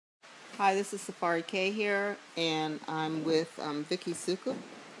Hi, this is Safari K here, and I'm with Vicki Sukup.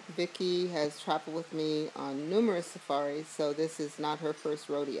 Vicki has traveled with me on numerous safaris, so this is not her first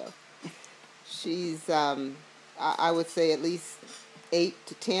rodeo. She's, I would say, at least 8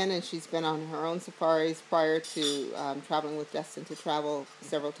 to 10, and she's been on her own safaris prior to traveling with Destined to Travel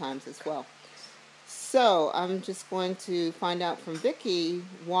several times as well. So I'm just going to find out from Vicki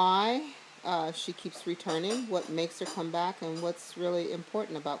why she keeps returning, what makes her come back, and what's really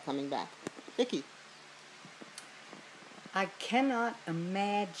important about coming back. Vicki. I cannot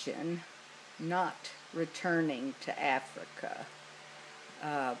imagine not returning to Africa.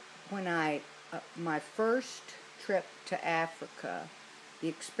 Uh, my first trip to Africa, the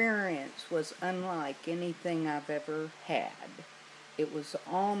experience was unlike anything I've ever had. It was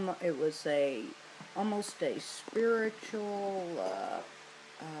almost a spiritual,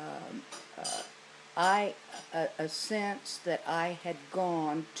 um, uh, a sense that I had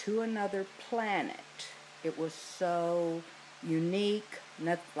gone to another planet. It was so unique,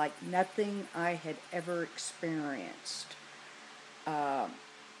 like nothing I had ever experienced. Uh,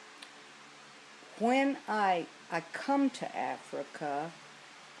 when I come to Africa,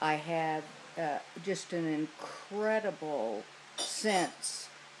 I have just an incredible sense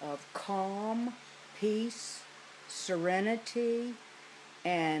of calm, peace, serenity,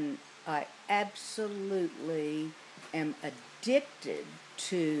 and I absolutely am addicted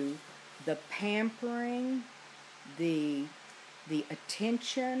to the pampering, the the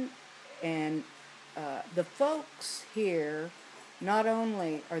attention, and the folks here not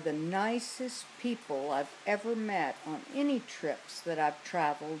only are the nicest people I've ever met on any trips that I've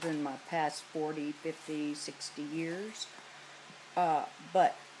traveled in my past 40, 50, 60 years,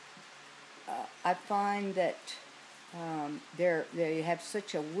 but I find that they have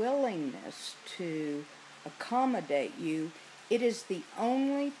such a willingness to accommodate you. It is the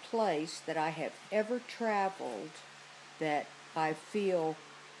only place that I have ever traveled that I feel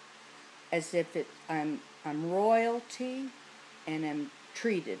as if I'm royalty and am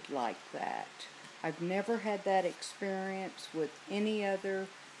treated like that. I've never had that experience with any other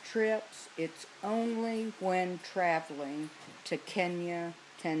trips. It's only when traveling to Kenya,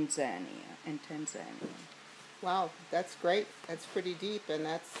 Tanzania. Wow, that's great. That's pretty deep, and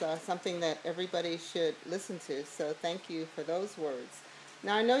that's something that everybody should listen to. So thank you for those words.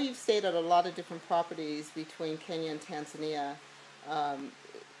 Now, I know you've stayed at a lot of different properties between Kenya and Tanzania. Um,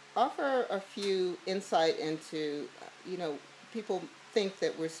 Offer a few insight into, people think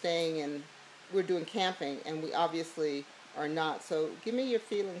that we're staying and we're doing camping, and we obviously are not. So give me your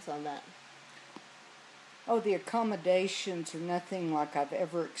feelings on that. Oh, the accommodations are nothing like I've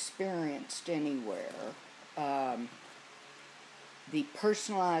ever experienced anywhere. Um, the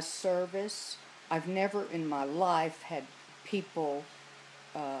personalized service, I've never in my life had people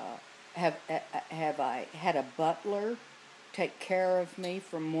uh, have I had a butler take care of me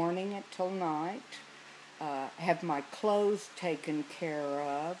from morning until night, have my clothes taken care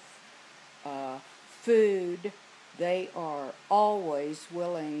of, food. They are always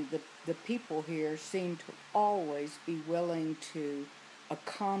willing, the people here seem to always be willing to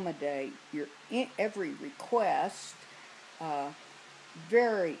accommodate your every request, uh,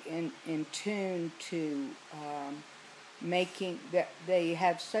 very in tune to making that they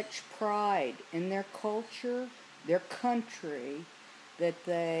have such pride in their culture, their country, that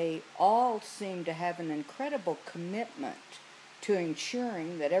they all seem to have an incredible commitment to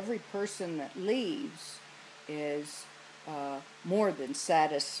ensuring that every person that leaves is more than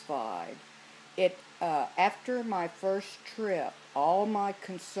satisfied. It After my first trip, all my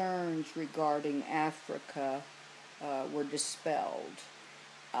concerns regarding Africa were dispelled.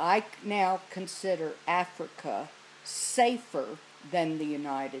 I now consider Africa safer than the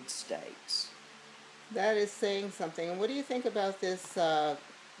United States. That is saying something. And what do you think about this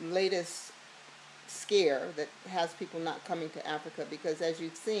latest scare that has people not coming to Africa? Because as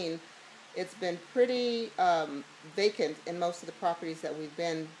you've seen, it's been pretty vacant in most of the properties that we've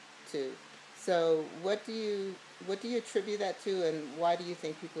been to. So what do you attribute that to, and why do you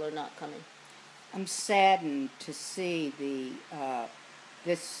think people are not coming? I'm saddened to see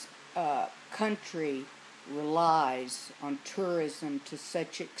this country relies on tourism to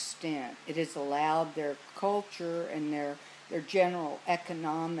such extent. It has allowed their culture and their general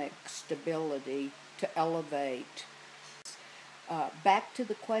economic stability to elevate. Back to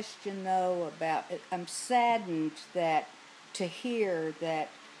the question, though, about I'm saddened that to hear that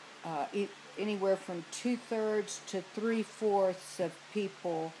anywhere from 2/3 to 3/4 of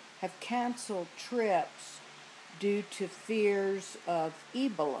people have canceled trips due to fears of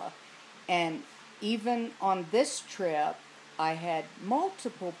Ebola. And even on this trip, I had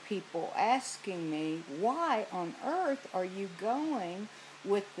multiple people asking me, why on earth are you going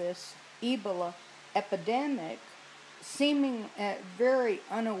with this Ebola epidemic, seeming very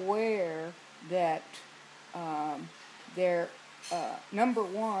unaware that there, number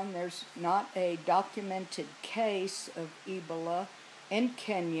one, there's not a documented case of Ebola in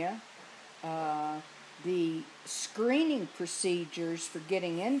Kenya. The screening procedures for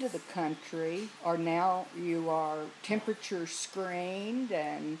getting into the country are now, you are temperature screened,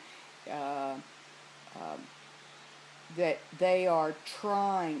 and that they are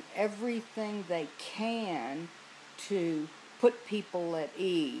trying everything they can to put people at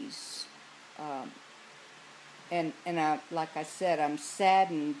ease. And I, like I said, I'm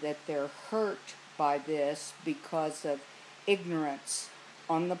saddened that they're hurt by this because of ignorance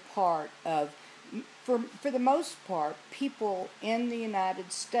on the part of, for the most part, people in the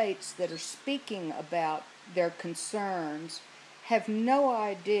United States that are speaking about their concerns have no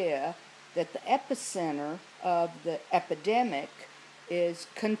idea that the epicenter of the epidemic is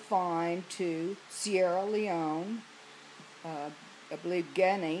confined to Sierra Leone, I believe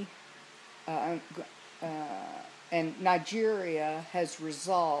Guinea, and Nigeria has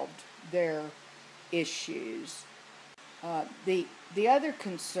resolved their issues. The other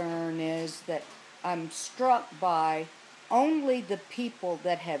concern is that I'm struck by only the people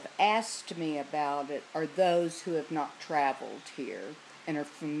that have asked me about it are those who have not traveled here and are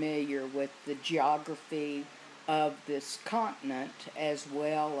familiar with the geography of this continent, as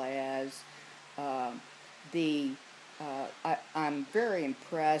well as I'm very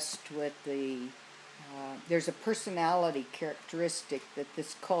impressed with there's a personality characteristic that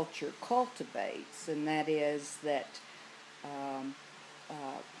this culture cultivates, and that is that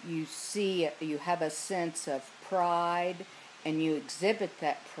you have a sense of pride, and you exhibit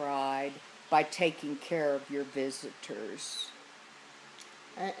that pride by taking care of your visitors.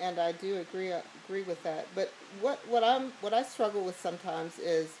 And I do agree with that. But what I struggle with sometimes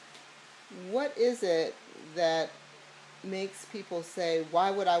is, what is it that makes people say,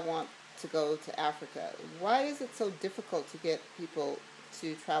 why would I want to go to Africa? Why is it so difficult to get people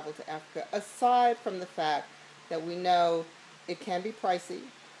to travel to Africa, aside from the fact that we know it can be pricey,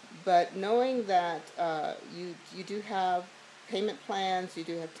 but knowing that you do have payment plans, you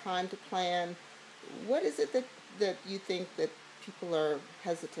do have time to plan, what is it that you think that people are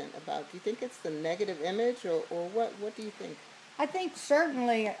hesitant about? Do you think it's the negative image, or what do you think? I think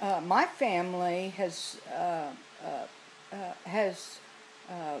certainly my family has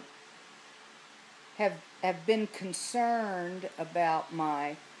have been concerned about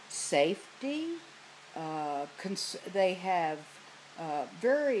my safety. They have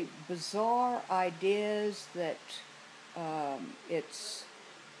very bizarre ideas that it's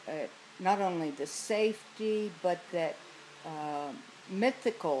not only the safety, but that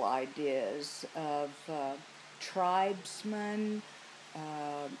mythical ideas of tribesmen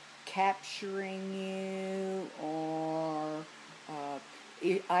capturing you, or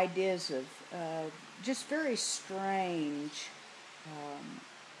ideas of just very strange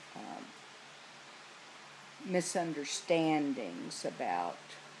misunderstandings about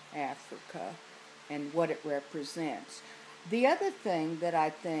Africa and what it represents. The other thing that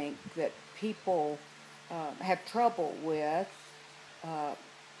I think that people have trouble with,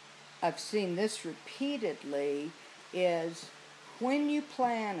 I've seen this repeatedly, is when you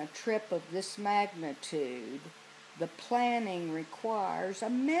plan a trip of this magnitude, the planning requires a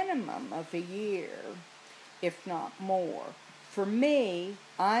minimum of a year, if not more. For me,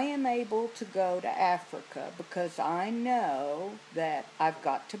 I am able to go to Africa because I know that I've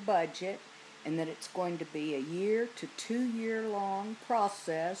got to budget, and that it's going to be a 1 to 2 year long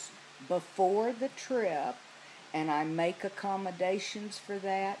process before the trip, and I make accommodations for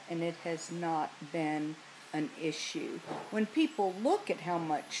that, and it has not been an issue. When people look at how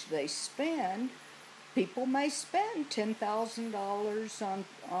much they spend, people may spend $10,000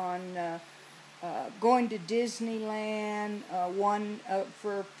 on going to Disneyland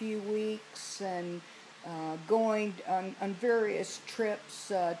for a few weeks, and going on various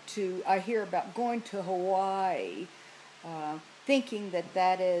trips I hear about going to Hawaii, thinking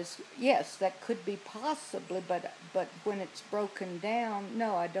that is, yes, that could be possibly, but when it's broken down,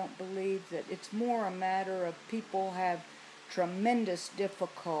 no, I don't believe that. It's more a matter of people have tremendous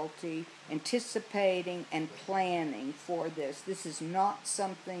difficulty anticipating and planning for this. This is not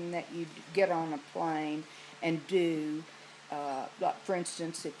something that you get on a plane and do. Like, for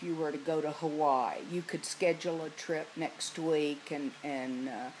instance, if you were to go to Hawaii, you could schedule a trip next week and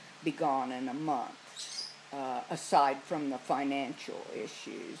be gone in a month, aside from the financial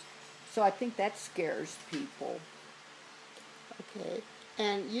issues. So I think that scares people. Okay.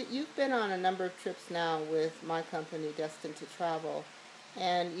 And you've been on a number of trips now with my company, Destined to Travel.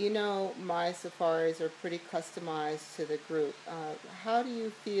 And you know, my safaris are pretty customized to the group. How do you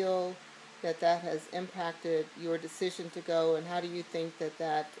feel that that has impacted your decision to go, and how do you think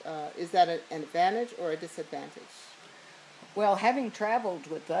that is that an advantage or a disadvantage? Well, having traveled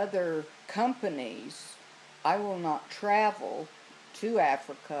with other companies, I will not travel to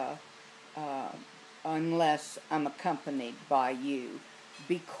Africa uh, unless I'm accompanied by you,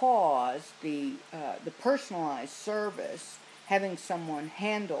 because the personalized service, having someone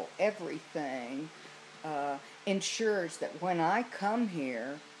handle everything, ensures that when I come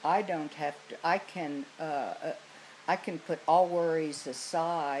here, I don't have to. I can put all worries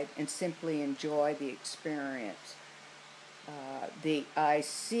aside and simply enjoy the experience. The I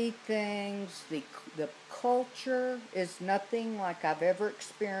see things. The culture is nothing like I've ever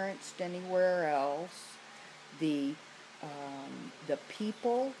experienced anywhere else. The the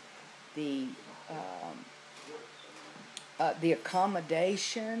people, the um, the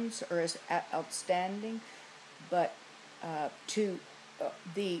accommodations are as outstanding. But to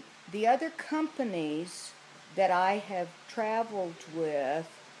the other companies that I have traveled with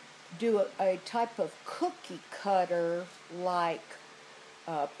do a type of cookie cutter like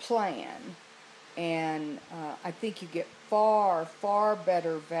plan, and I think you get far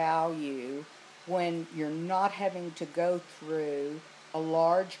better value when you're not having to go through a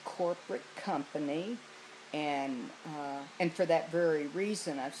large corporate company. And for that very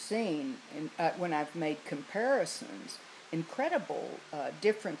reason, I've seen when I've made comparisons incredible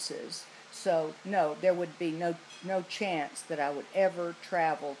differences. So no, there would be no chance that I would ever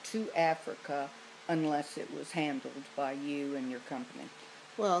travel to Africa unless it was handled by you and your company.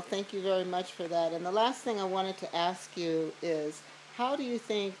 Well, thank you very much for that. And the last thing I wanted to ask you is, how do you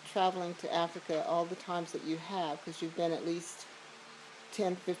think traveling to Africa all the times that you have, because you've been at least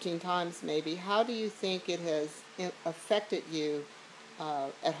 10, 15 times maybe, how do you think it has affected you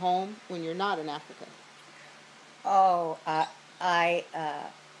at home when you're not in Africa? Oh, I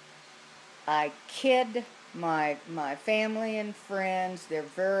I kid my family and friends. They're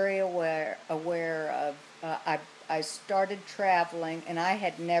very aware of. I started traveling, and I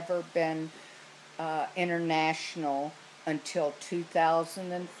had never been international until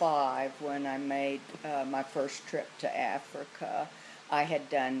 2005 when I made my first trip to Africa. I had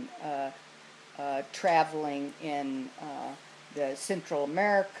done traveling in the Central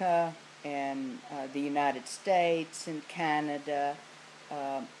America and the United States and Canada,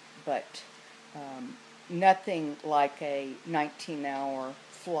 uh, but nothing like a 19-hour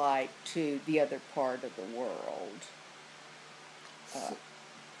flight to the other part of the world. Uh, So,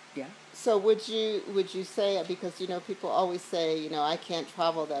 yeah. so would you say, because people always say, I can't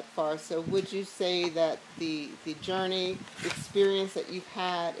travel that far, so would you say that the journey experience that you've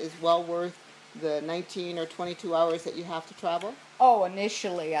had is well worth the 19 or 22 hours that you have to travel? Oh,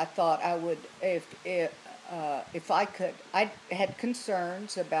 initially I thought I would, if I could. I had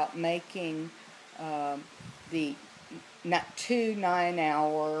concerns about making um, the not 2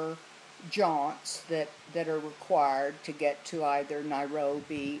 9-hour jaunts that are required to get to either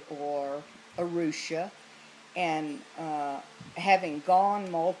Nairobi or Arusha. And having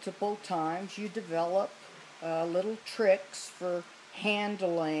gone multiple times, you develop little tricks for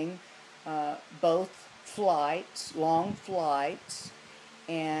handling both flights, long flights.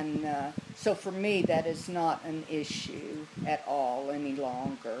 And so for me, that is not an issue at all any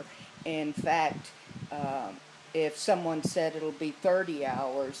longer. In fact, um, if someone said it'll be 30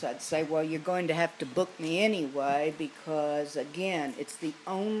 hours, I'd say, well, you're going to have to book me anyway, because, again, it's the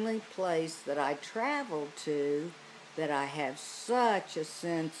only place that I travel to that I have such a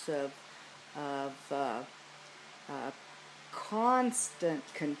sense of uh, constant,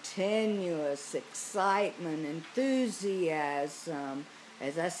 continuous excitement, enthusiasm,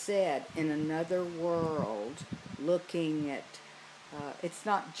 as I said, in another world, looking at it's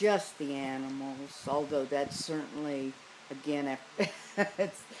not just the animals, although that's certainly, again,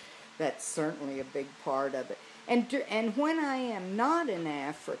 it's, that's certainly a big part of it. And when I am not in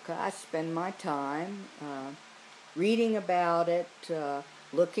Africa, I spend my time reading about it,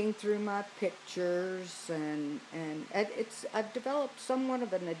 looking through my pictures, and it's I've developed somewhat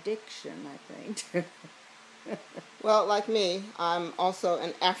of an addiction, I think. Well, like me, I'm also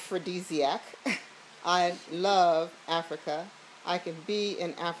an aphrodisiac. I love Africa. I can be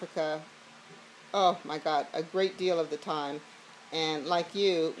in Africa, oh my God, a great deal of the time. And like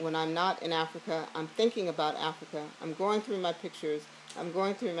you, when I'm not in Africa, I'm thinking about Africa. I'm going through my pictures. I'm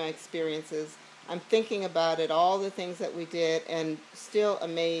going through my experiences. I'm thinking about it, all the things that we did, and still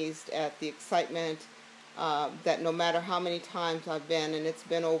amazed at the excitement that no matter how many times I've been, and it's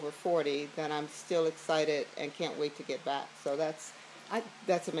been over 40, that I'm still excited and can't wait to get back. So that's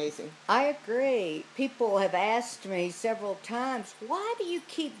amazing. I agree. People have asked me several times, why do you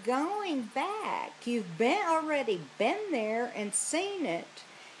keep going back? You've already been there and seen it.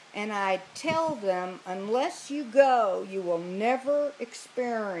 And I tell them, unless you go, you will never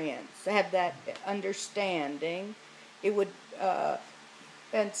have that understanding. It would,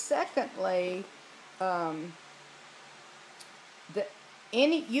 and secondly,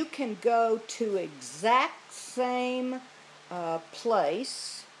 you can go to exact same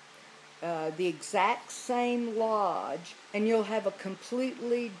place, the exact same lodge, and you'll have a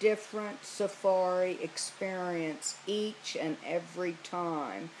completely different safari experience each and every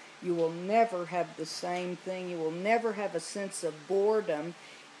time. You will never have the same thing. You will never have a sense of boredom.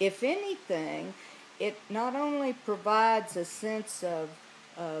 If anything, it not only provides a sense of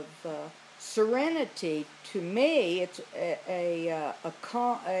serenity to me. It's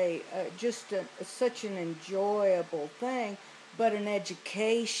such an enjoyable thing, but an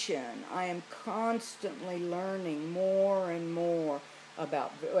education. I am constantly learning more and more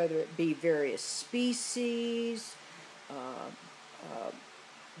about whether it be various species,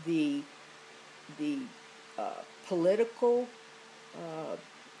 the political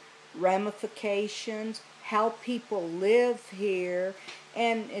ramifications, how people live here,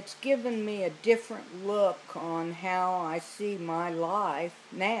 and it's given me a different look on how I see my life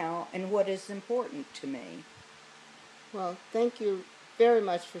now and what is important to me. Well, thank you very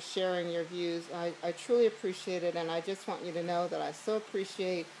much for sharing your views. I truly appreciate it, and I just want you to know that I so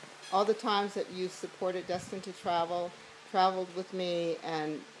appreciate all the times that you supported Destined to Travel, traveled with me,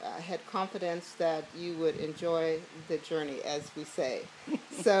 and had confidence that you would enjoy the journey, as we say.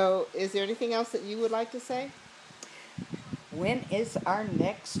 So, is there anything else that you would like to say? When is our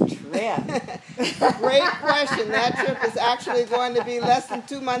next trip? Great question. That trip is actually going to be less than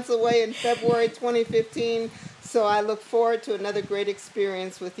 2 months away in February 2015. So I look forward to another great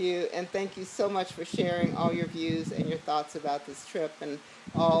experience with you. And thank you so much for sharing all your views and your thoughts about this trip and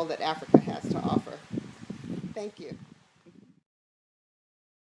all that Africa has to offer. Thank you.